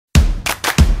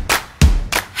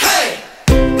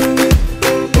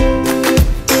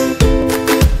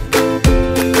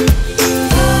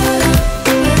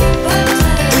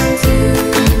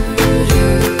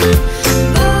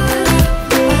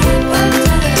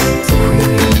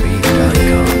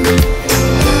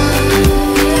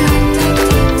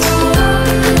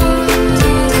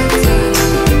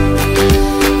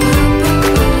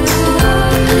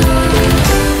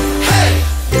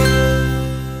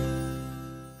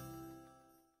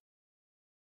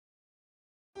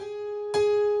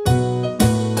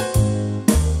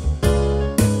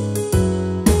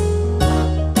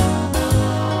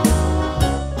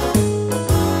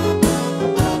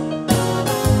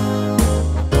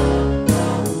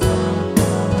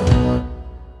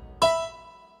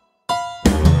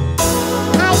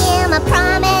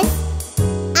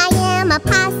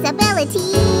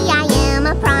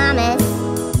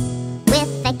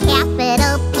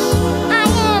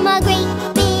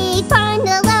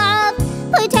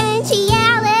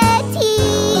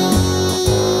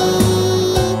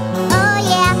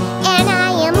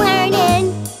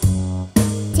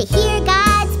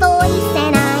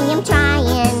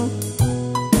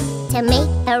to make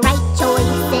the right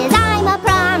choices. I'm a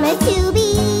promise to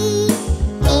be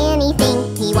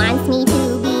anything he wants me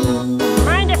to be.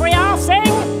 Mind if we all sing?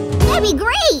 That'd be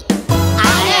great!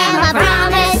 I am a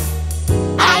promise.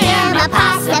 I am a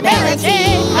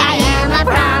possibility. I am a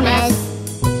promise.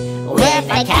 With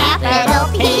a capital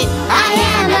P. I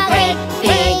am a great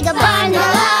big bundle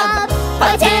of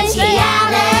potentiality.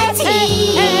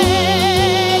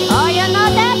 Oh, you know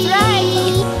that's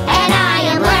right. And I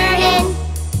am learning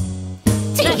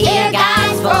to hear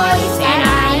God's voice. And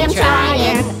I am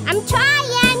trying. I'm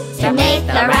trying to make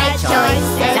the right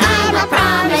choices. I'm a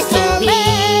promise to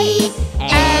be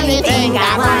anything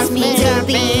God wants me to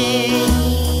be.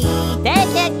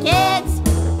 Take it, kids.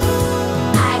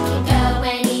 I can go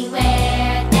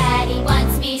anywhere that he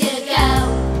wants me to go.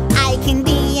 I can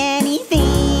be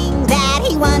anything that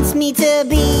he wants me to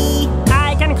be.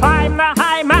 I can climb the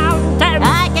high mountains.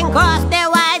 I can cross the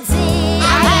wide sea.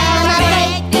 I am a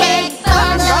great big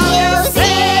bundle, you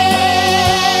see.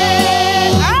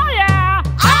 Oh yeah!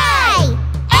 I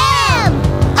am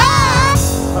a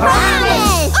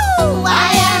promise. Ooh, I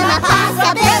am a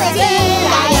possibility.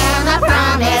 I am a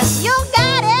promise. You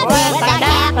got it. With a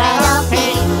capital P.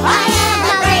 I am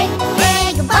a great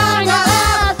big bundle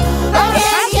of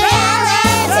potentiality.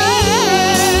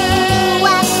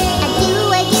 I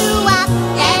do,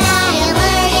 and I am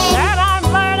learning And I'm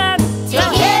learning. to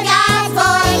hear God's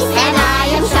voice, and I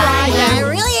am trying. I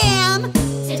really am.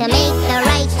 To make the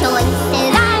right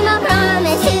choices. I'm a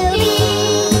promise to be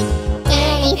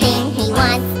anything he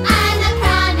wants. I'm a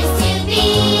promise to I be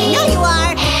know you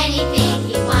are. anything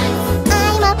he wants.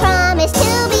 I'm a promise to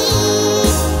be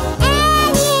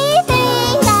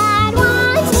anything God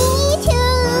wants me to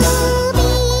be.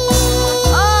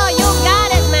 Oh, you got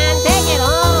it, man. Take it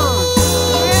home.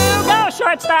 You go,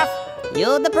 short stuff. You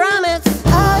the promise.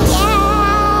 Oh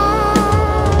yeah.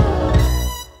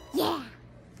 Yeah.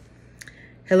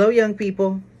 Hello, young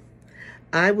people.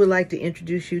 I would like to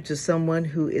introduce you to someone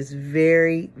who is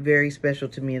very, very special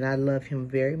to me, and I love him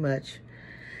very much.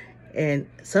 And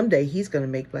someday he's going to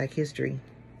make Black history.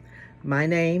 My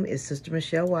name is Sister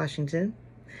Michelle Washington,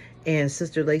 and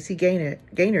Sister Lacey Gaynor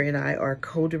and I are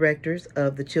co-directors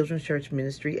of the Children's Church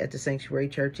Ministry at the Sanctuary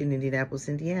Church in Indianapolis,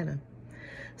 Indiana.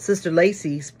 Sister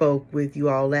Lacey spoke with you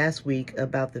all last week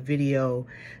about the video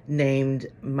named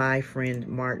My Friend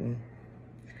Martin.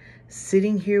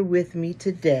 Sitting here with me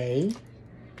today,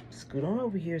 scoot on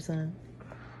over here, son,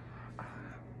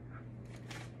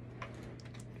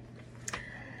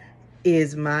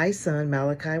 is my son,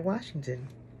 Malachi Washington.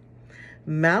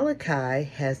 Malachi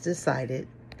has decided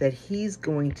that he's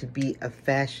going to be a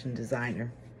fashion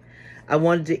designer. I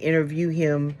wanted to interview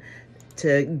him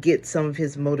to get some of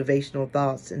his motivational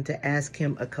thoughts and to ask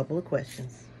him a couple of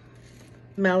questions.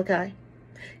 Malachi,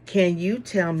 can you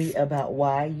tell me about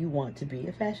why you want to be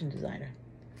a fashion designer?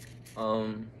 I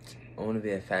want to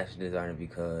be a fashion designer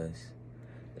because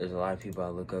there's a lot of people I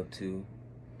look up to.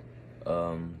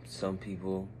 Some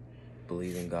people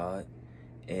believe in God,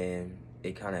 and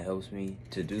it kind of helps me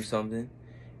to do something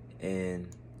and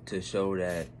to show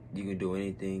that you can do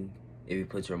anything if you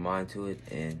put your mind to it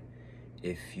and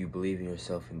if you believe in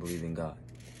yourself and believe in God.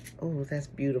 Oh, that's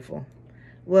beautiful.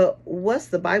 Well, what's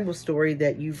the Bible story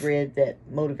that you've read that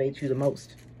motivates you the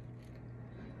most?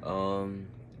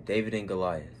 David and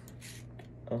Goliath.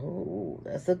 Oh,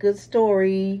 that's a good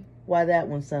story. Why that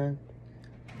one, son?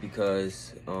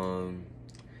 Because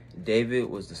David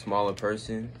was the smaller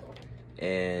person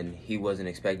and he wasn't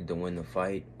expected to win the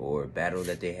fight or battle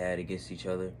that they had against each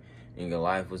other. And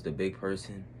Goliath was the big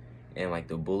person and like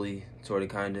the bully sort of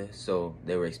kind of. So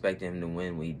they were expecting him to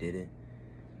win when he didn't.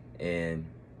 And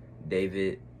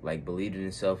David like believed in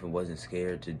himself and wasn't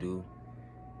scared to do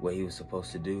what he was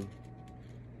supposed to do.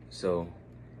 So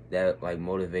that like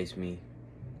motivates me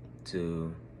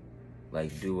to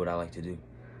like do what I like to do.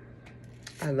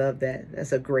 I love that.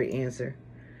 That's a great answer.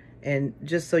 And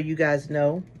just so you guys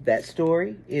know, that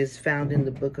story is found in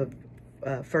the book of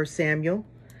 1 Samuel.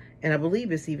 And I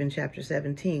believe it's even chapter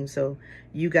 17. So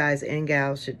you guys and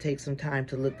gals should take some time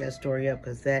to look that story up,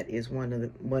 because that is one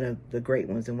of the great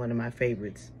ones and one of my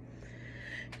favorites.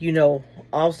 You know,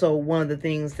 also one of the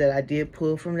things that I did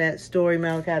pull from that story,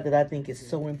 Malachi, that I think is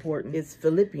so important, it's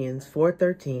Philippians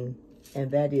 4:13.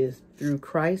 And that is, through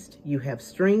Christ, you have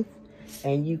strength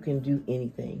and you can do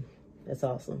anything. That's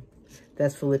awesome.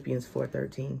 That's Philippians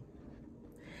 4:13.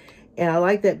 And I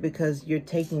like that because you're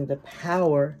taking the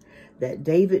power that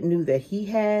David knew that he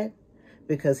had,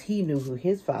 because he knew who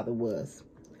his father was.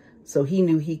 So he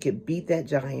knew he could beat that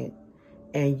giant.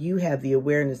 And you have the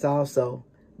awareness also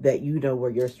that you know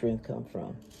where your strength comes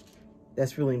from.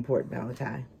 That's really important,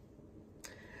 Malachi.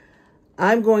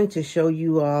 I'm going to show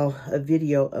you all a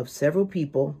video of several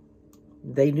people.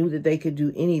 They knew that they could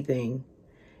do anything,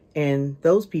 and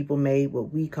those people made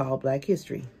what we call Black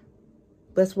history.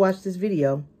 Let's watch this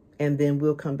video, and then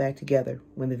we'll come back together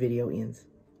when the video ends.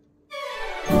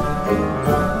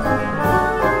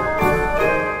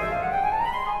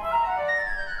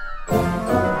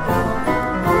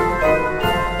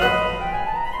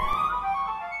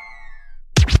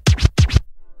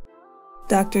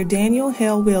 Dr. Daniel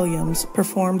Hale Williams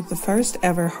performed the first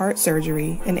ever heart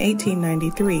surgery in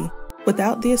 1893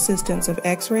 without the assistance of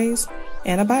x-rays,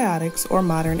 antibiotics, or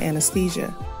modern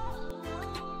anesthesia.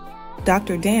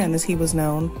 Dr. Dan, as he was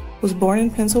known, was born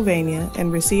in Pennsylvania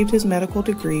and received his medical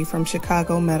degree from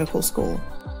Chicago Medical School.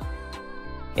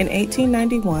 In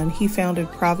 1891, he founded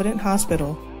Provident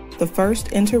Hospital, the first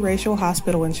interracial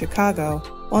hospital in Chicago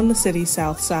on the city's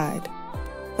south side.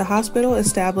 The hospital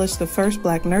established the first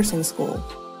Black nursing school.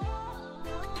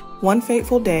 One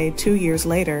fateful day, 2 years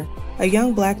later, a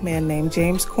young Black man named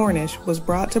James Cornish was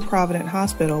brought to Provident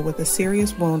Hospital with a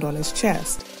serious wound on his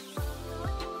chest.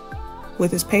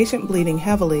 With his patient bleeding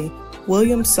heavily,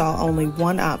 Williams saw only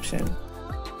one option.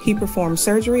 He performed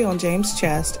surgery on James'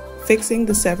 chest, fixing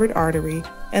the severed artery,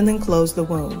 and then closed the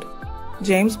wound.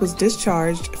 James was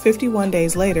discharged 51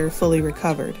 days later, fully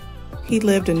recovered. He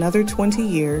lived another 20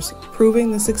 years,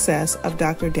 proving the success of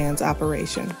Dr. Dan's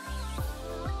operation.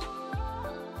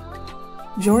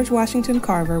 George Washington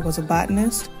Carver was a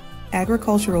botanist,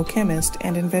 agricultural chemist,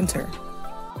 and inventor.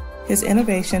 His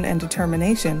innovation and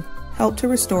determination helped to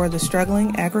restore the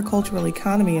struggling agricultural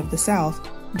economy of the South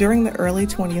during the early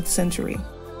 20th century.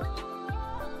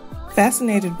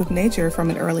 Fascinated with nature from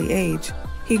an early age,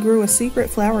 he grew a secret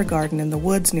flower garden in the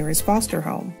woods near his foster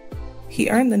home. He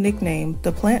earned the nickname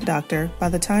the Plant Doctor by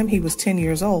the time he was 10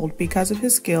 years old because of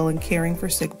his skill in caring for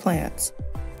sick plants.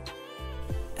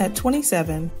 At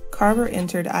 27, Carver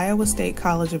entered Iowa State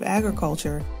College of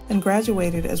Agriculture and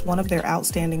graduated as one of their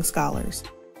outstanding scholars.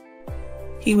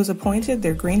 He was appointed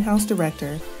their greenhouse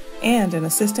director and an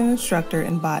assistant instructor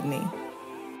in botany.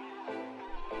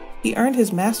 He earned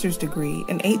his master's degree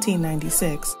in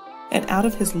 1896, and out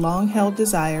of his long-held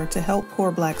desire to help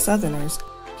poor Black Southerners,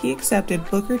 he accepted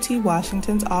Booker T.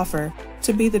 Washington's offer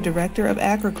to be the Director of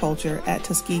Agriculture at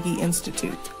Tuskegee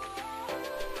Institute.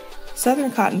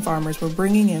 Southern cotton farmers were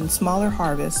bringing in smaller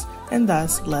harvests and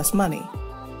thus less money.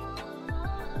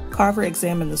 Carver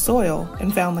examined the soil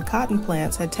and found the cotton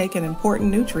plants had taken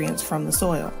important nutrients from the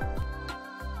soil.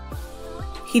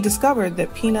 He discovered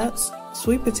that peanuts,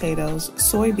 sweet potatoes,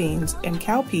 soybeans, and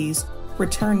cowpeas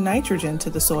return nitrogen to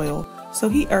the soil, so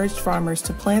he urged farmers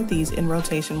to plant these in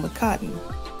rotation with cotton.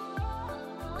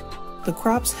 The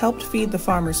crops helped feed the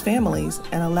farmers' families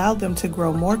and allowed them to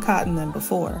grow more cotton than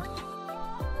before.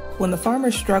 When the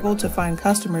farmers struggled to find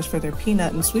customers for their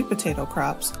peanut and sweet potato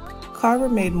crops, Carver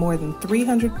made more than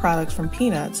 300 products from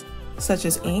peanuts, such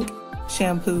as ink,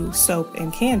 shampoo, soap,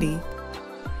 and candy,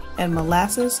 and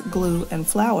molasses, glue, and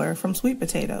flour from sweet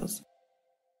potatoes.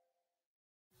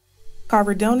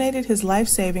 Carver donated his life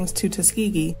savings to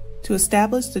Tuskegee to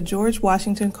establish the George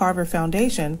Washington Carver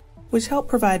Foundation, which helped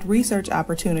provide research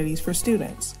opportunities for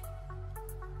students.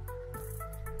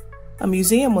 A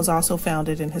museum was also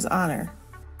founded in his honor.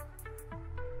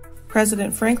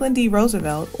 President Franklin D.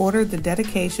 Roosevelt ordered the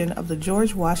dedication of the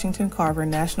George Washington Carver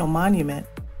National Monument,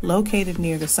 located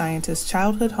near the scientist's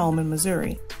childhood home in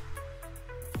Missouri.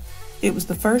 It was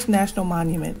the first national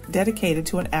monument dedicated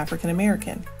to an African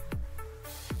American.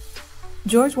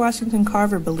 George Washington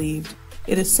Carver believed,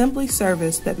 "It is simply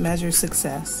service that measures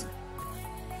success."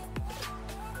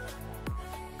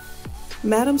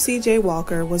 Madam C.J.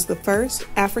 Walker was the first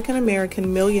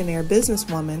African-American millionaire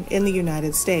businesswoman in the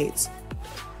United States.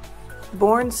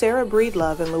 Born Sarah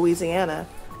Breedlove in Louisiana,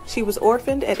 she was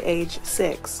orphaned at age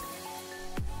 6.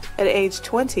 At age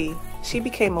 20, she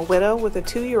became a widow with a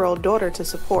 2-year-old daughter to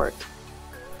support.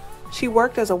 She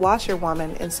worked as a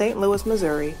washerwoman in St. Louis,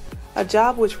 Missouri, a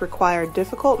job which required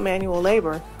difficult manual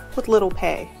labor with little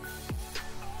pay.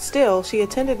 Still, she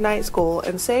attended night school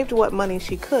and saved what money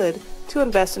she could to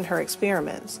invest in her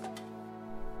experiments.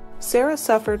 Sarah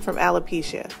suffered from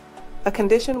alopecia, a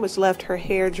condition which left her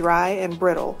hair dry and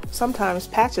brittle. Sometimes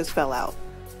patches fell out.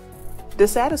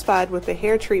 Dissatisfied with the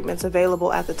hair treatments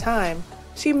available at the time,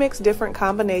 she mixed different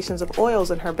combinations of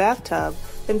oils in her bathtub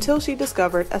until she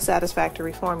discovered a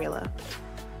satisfactory formula.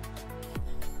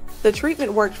 The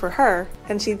treatment worked for her,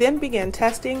 and she then began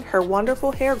testing her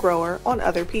wonderful hair grower on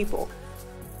other people.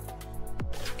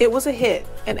 It was a hit,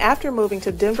 and after moving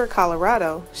to Denver,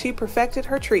 Colorado, she perfected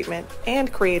her treatment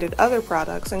and created other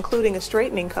products, including a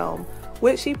straightening comb,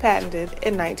 which she patented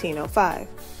in 1905.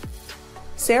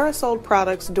 Sarah sold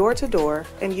products door to door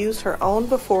and used her own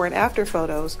before and after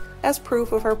photos as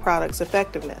proof of her product's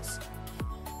effectiveness.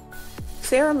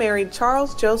 Sarah married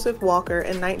Charles Joseph Walker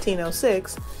in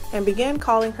 1906 and began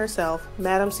calling herself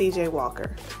Madam C.J.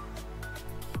 Walker.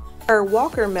 Her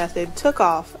Walker method took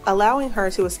off, allowing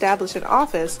her to establish an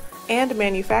office and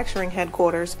manufacturing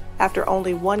headquarters after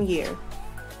only 1 year.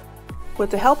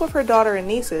 With the help of her daughter and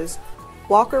nieces,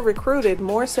 Walker recruited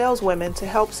more saleswomen to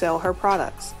help sell her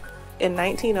products. In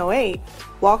 1908,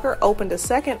 Walker opened a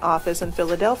second office in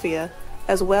Philadelphia,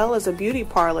 as well as a beauty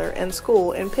parlor and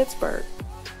school in Pittsburgh.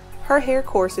 Her hair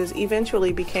courses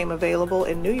eventually became available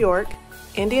in New York,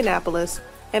 Indianapolis,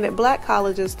 and at black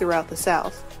colleges throughout the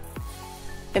South.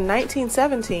 In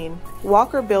 1917,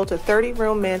 Walker built a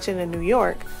 30-room mansion in New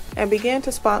York and began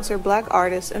to sponsor black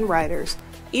artists and writers,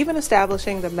 even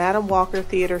establishing the Madam Walker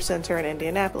Theater Center in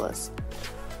Indianapolis.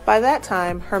 By that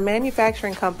time, her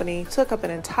manufacturing company took up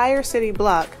an entire city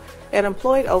block and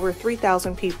employed over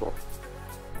 3,000 people.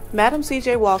 Madam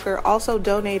C.J. Walker also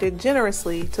donated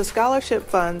generously to scholarship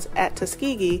funds at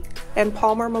Tuskegee and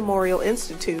Palmer Memorial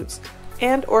Institutes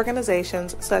and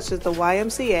organizations such as the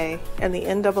YMCA and the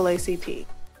NAACP.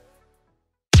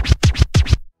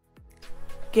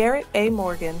 Garrett A.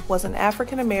 Morgan was an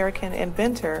African-American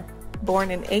inventor born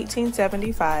in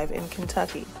 1875 in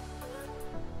Kentucky.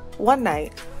 One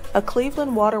night, a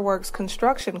Cleveland Waterworks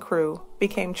construction crew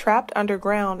became trapped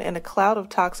underground in a cloud of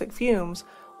toxic fumes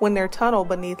when their tunnel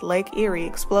beneath Lake Erie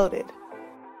exploded.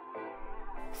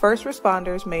 First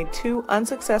responders made 2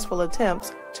 unsuccessful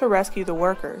attempts to rescue the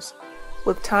workers.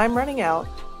 With time running out,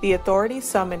 the authorities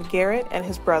summoned Garrett and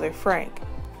his brother Frank.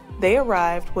 They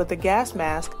arrived with the gas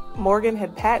mask Morgan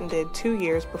had patented 2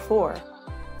 years before.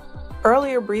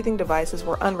 Earlier breathing devices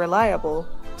were unreliable,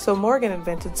 so Morgan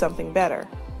invented something better.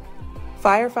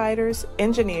 Firefighters,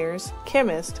 engineers,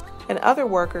 chemists, and other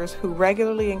workers who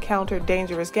regularly encountered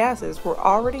dangerous gases were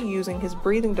already using his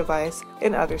breathing device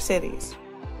in other cities.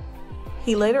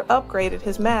 He later upgraded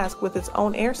his mask with its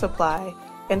own air supply,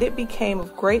 and it became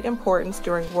of great importance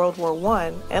during World War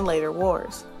I and later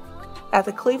wars. At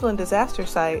the Cleveland disaster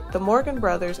site, the Morgan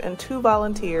brothers and 2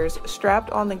 volunteers strapped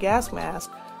on the gas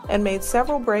mask and made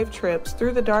several brave trips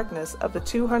through the darkness of the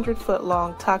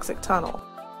 200-foot-long toxic tunnel.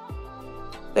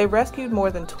 They rescued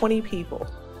more than 20 people.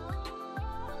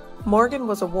 Morgan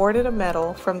was awarded a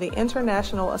medal from the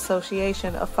International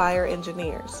Association of Fire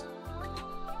Engineers.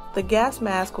 The gas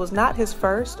mask was not his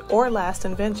first or last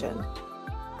invention.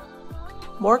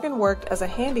 Morgan worked as a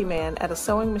handyman at a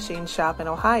sewing machine shop in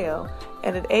Ohio,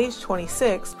 and at age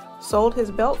 26, sold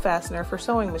his belt fastener for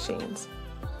sewing machines.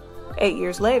 8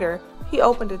 years later, he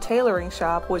opened a tailoring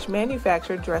shop which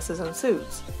manufactured dresses and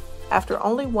suits. After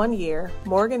only 1 year,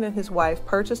 Morgan and his wife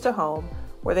purchased a home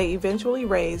where they eventually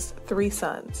raised 3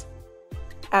 sons.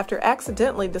 After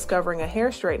accidentally discovering a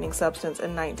hair straightening substance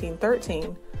in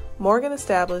 1913, Morgan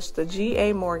established the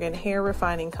G.A. Morgan Hair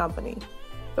Refining Company.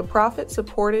 The profit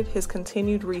supported his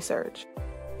continued research.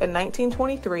 In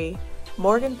 1923,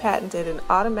 Morgan patented an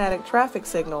automatic traffic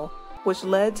signal which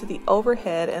led to the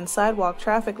overhead and sidewalk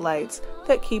traffic lights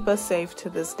that keep us safe to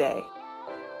this day.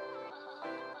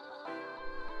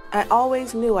 I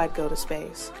always knew I'd go to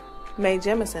space. Mae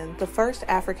Jemison, the first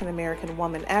African-American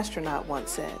woman astronaut,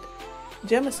 once said.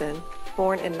 Jemison,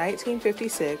 born in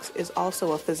 1956, is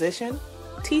also a physician,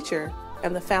 teacher,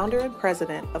 and the founder and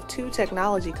president of 2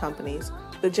 technology companies,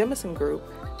 the Jemison Group,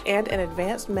 and an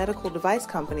advanced medical device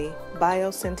company,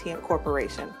 Biosentient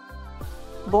Corporation.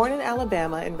 Born in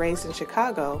Alabama and raised in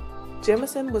Chicago,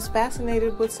 Jemison was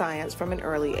fascinated with science from an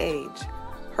early age.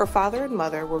 Her father and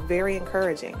mother were very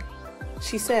encouraging.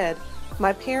 She said,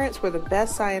 "My parents were the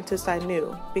best scientists I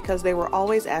knew because they were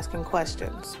always asking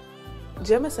questions."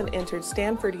 Jemison entered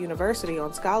Stanford University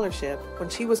on scholarship when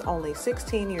she was only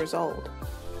 16 years old.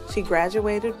 She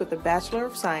graduated with a Bachelor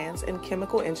of Science in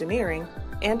Chemical Engineering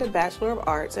and a Bachelor of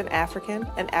Arts in African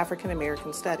and African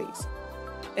American Studies.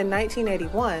 In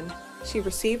 1981, she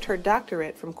received her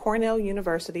doctorate from Cornell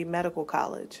University Medical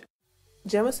College.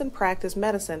 Jemison practiced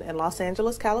medicine in Los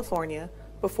Angeles, California,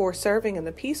 before serving in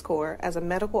the Peace Corps as a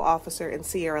medical officer in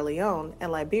Sierra Leone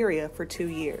and Liberia for 2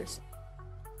 years.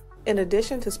 In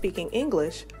addition to speaking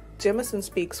English, Jemison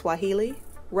speaks Swahili,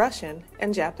 Russian,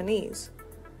 and Japanese.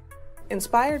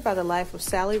 Inspired by the life of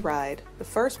Sally Ride, the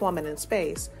first woman in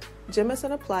space,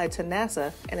 Jemison applied to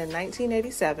NASA, and in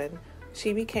 1987,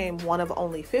 she became one of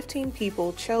only 15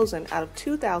 people chosen out of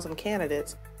 2,000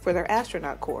 candidates for their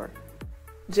astronaut corps.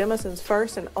 Jemison's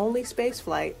first and only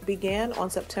spaceflight began on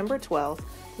September 12,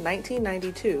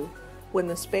 1992, when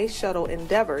the Space Shuttle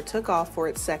Endeavour took off for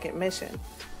its second mission.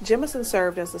 Jemison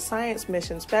served as the science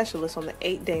mission specialist on the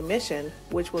 8-day mission,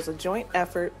 which was a joint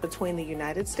effort between the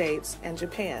United States and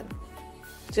Japan.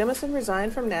 Jemison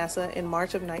resigned from NASA in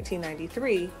March of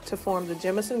 1993 to form the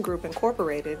Jemison Group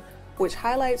Incorporated, which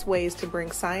highlights ways to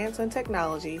bring science and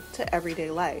technology to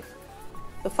everyday life.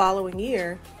 The following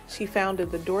year, she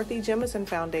founded the Dorothy Jemison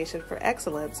Foundation for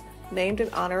Excellence, named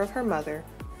in honor of her mother,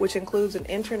 which includes an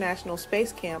international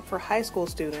space camp for high school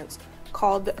students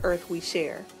called The Earth We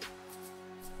Share.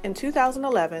 In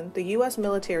 2011, the U.S.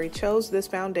 military chose this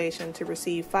foundation to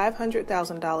receive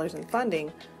 $500,000 in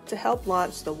funding to help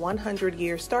launch the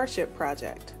 100-year Starship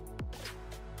project.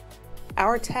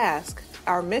 Our task,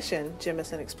 our mission,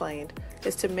 Jemison explained,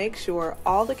 is to make sure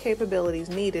all the capabilities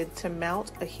needed to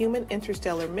mount a human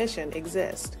interstellar mission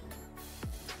exist.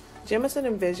 Jemison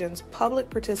envisions public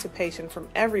participation from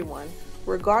everyone,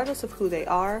 regardless of who they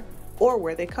are or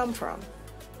where they come from.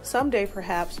 Someday,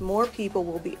 perhaps, more people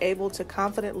will be able to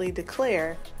confidently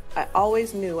declare, "I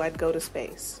always knew I'd go to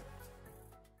space."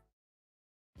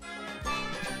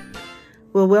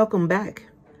 Well, welcome back.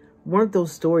 Weren't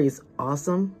those stories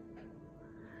awesome?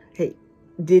 Hey,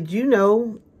 did you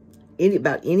know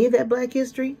about any of that Black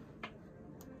history?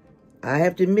 I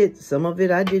have to admit, some of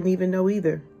it I didn't even know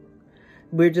either.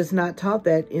 We're just not taught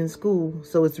that in school,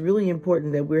 so it's really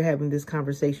important that we're having this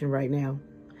conversation right now.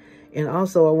 And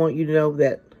also, I want you to know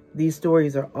that these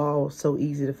stories are all so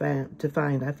easy to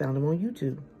find. I found them on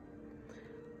YouTube.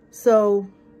 So,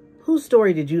 whose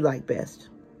story did you like best?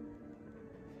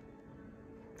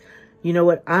 You know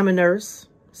what? I'm a nurse,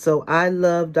 so I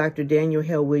love Dr. Daniel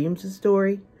Hale Williams'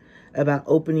 story about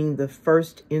opening the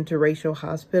first interracial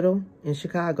hospital in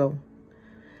Chicago.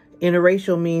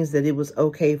 Interracial means that it was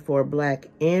okay for Black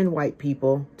and white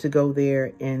people to go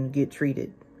there and get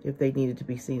treated if they needed to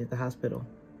be seen at the hospital.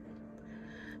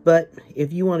 But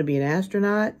if you want to be an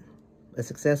astronaut, a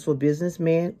successful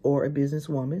businessman or a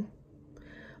businesswoman,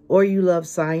 or you love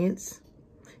science,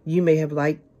 you may have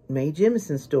liked Mae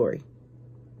Jemison's story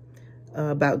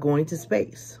about going to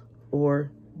space, or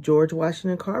George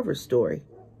Washington Carver's story.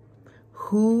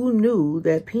 Who knew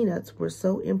that peanuts were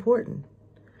so important?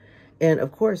 And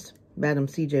of course, Madam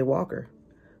C.J. Walker,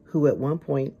 who at one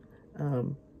point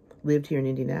lived here in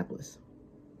Indianapolis.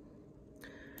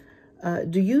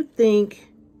 Do you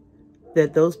think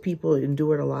that those people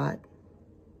endured a lot?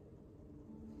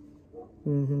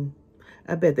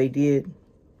 I bet they did.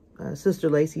 Sister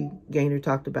Lacey Gaynor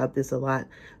talked about this a lot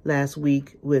last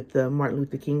week with the Martin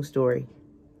Luther King story.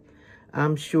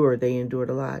 I'm sure they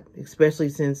endured a lot, especially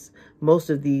since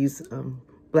most of these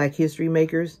Black history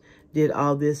makers did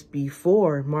all this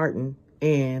before Martin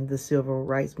and the Civil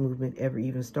Rights Movement ever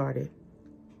even started.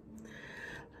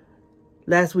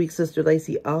 Last week, Sister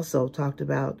Lacey also talked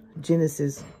about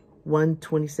Genesis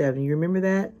 1:27. You remember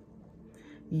that?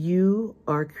 You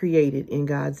are created in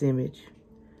God's image.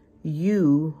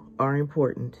 You are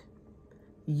important.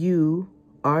 You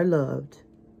are loved.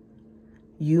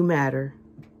 You matter.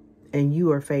 And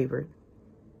you are favored.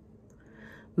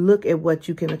 Look at what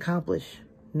you can accomplish,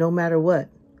 no matter what.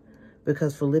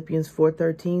 Because Philippians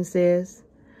 4:13 says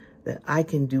that I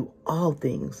can do all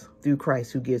things through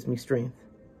Christ who gives me strength.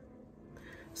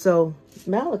 So,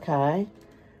 Malachi,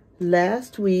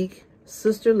 last week,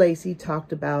 Sister Lacey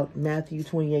talked about Matthew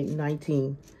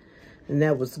 28:19, and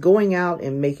that was going out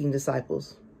and making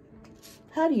disciples.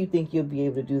 How do you think you'll be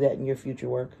able to do that in your future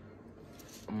work?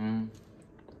 In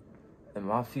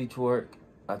my future work,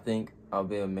 I think I'll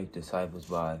be able to make disciples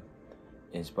by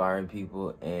inspiring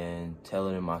people and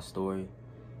telling them my story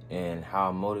and how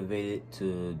I'm motivated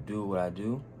to do what I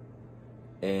do.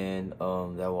 And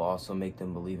that will also make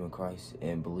them believe in Christ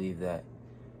and believe that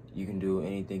you can do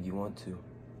anything you want to.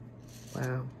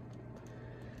 Wow.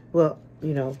 Well,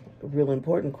 you know, a real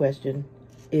important question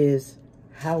is,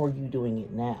 how are you doing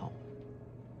it now?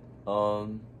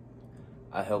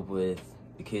 I help with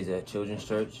the kids at Children's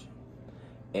Church,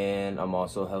 and I'm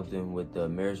also helping with the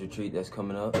marriage retreat that's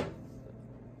coming up.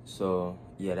 So,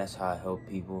 yeah, that's how I help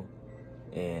people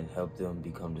and help them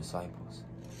become disciples.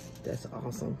 That's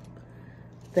awesome.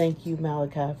 Thank you,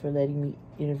 Malachi, for letting me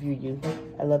interview you.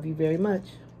 I love you very much.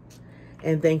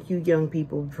 And thank you, young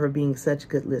people, for being such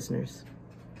good listeners.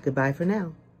 Goodbye for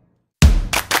now.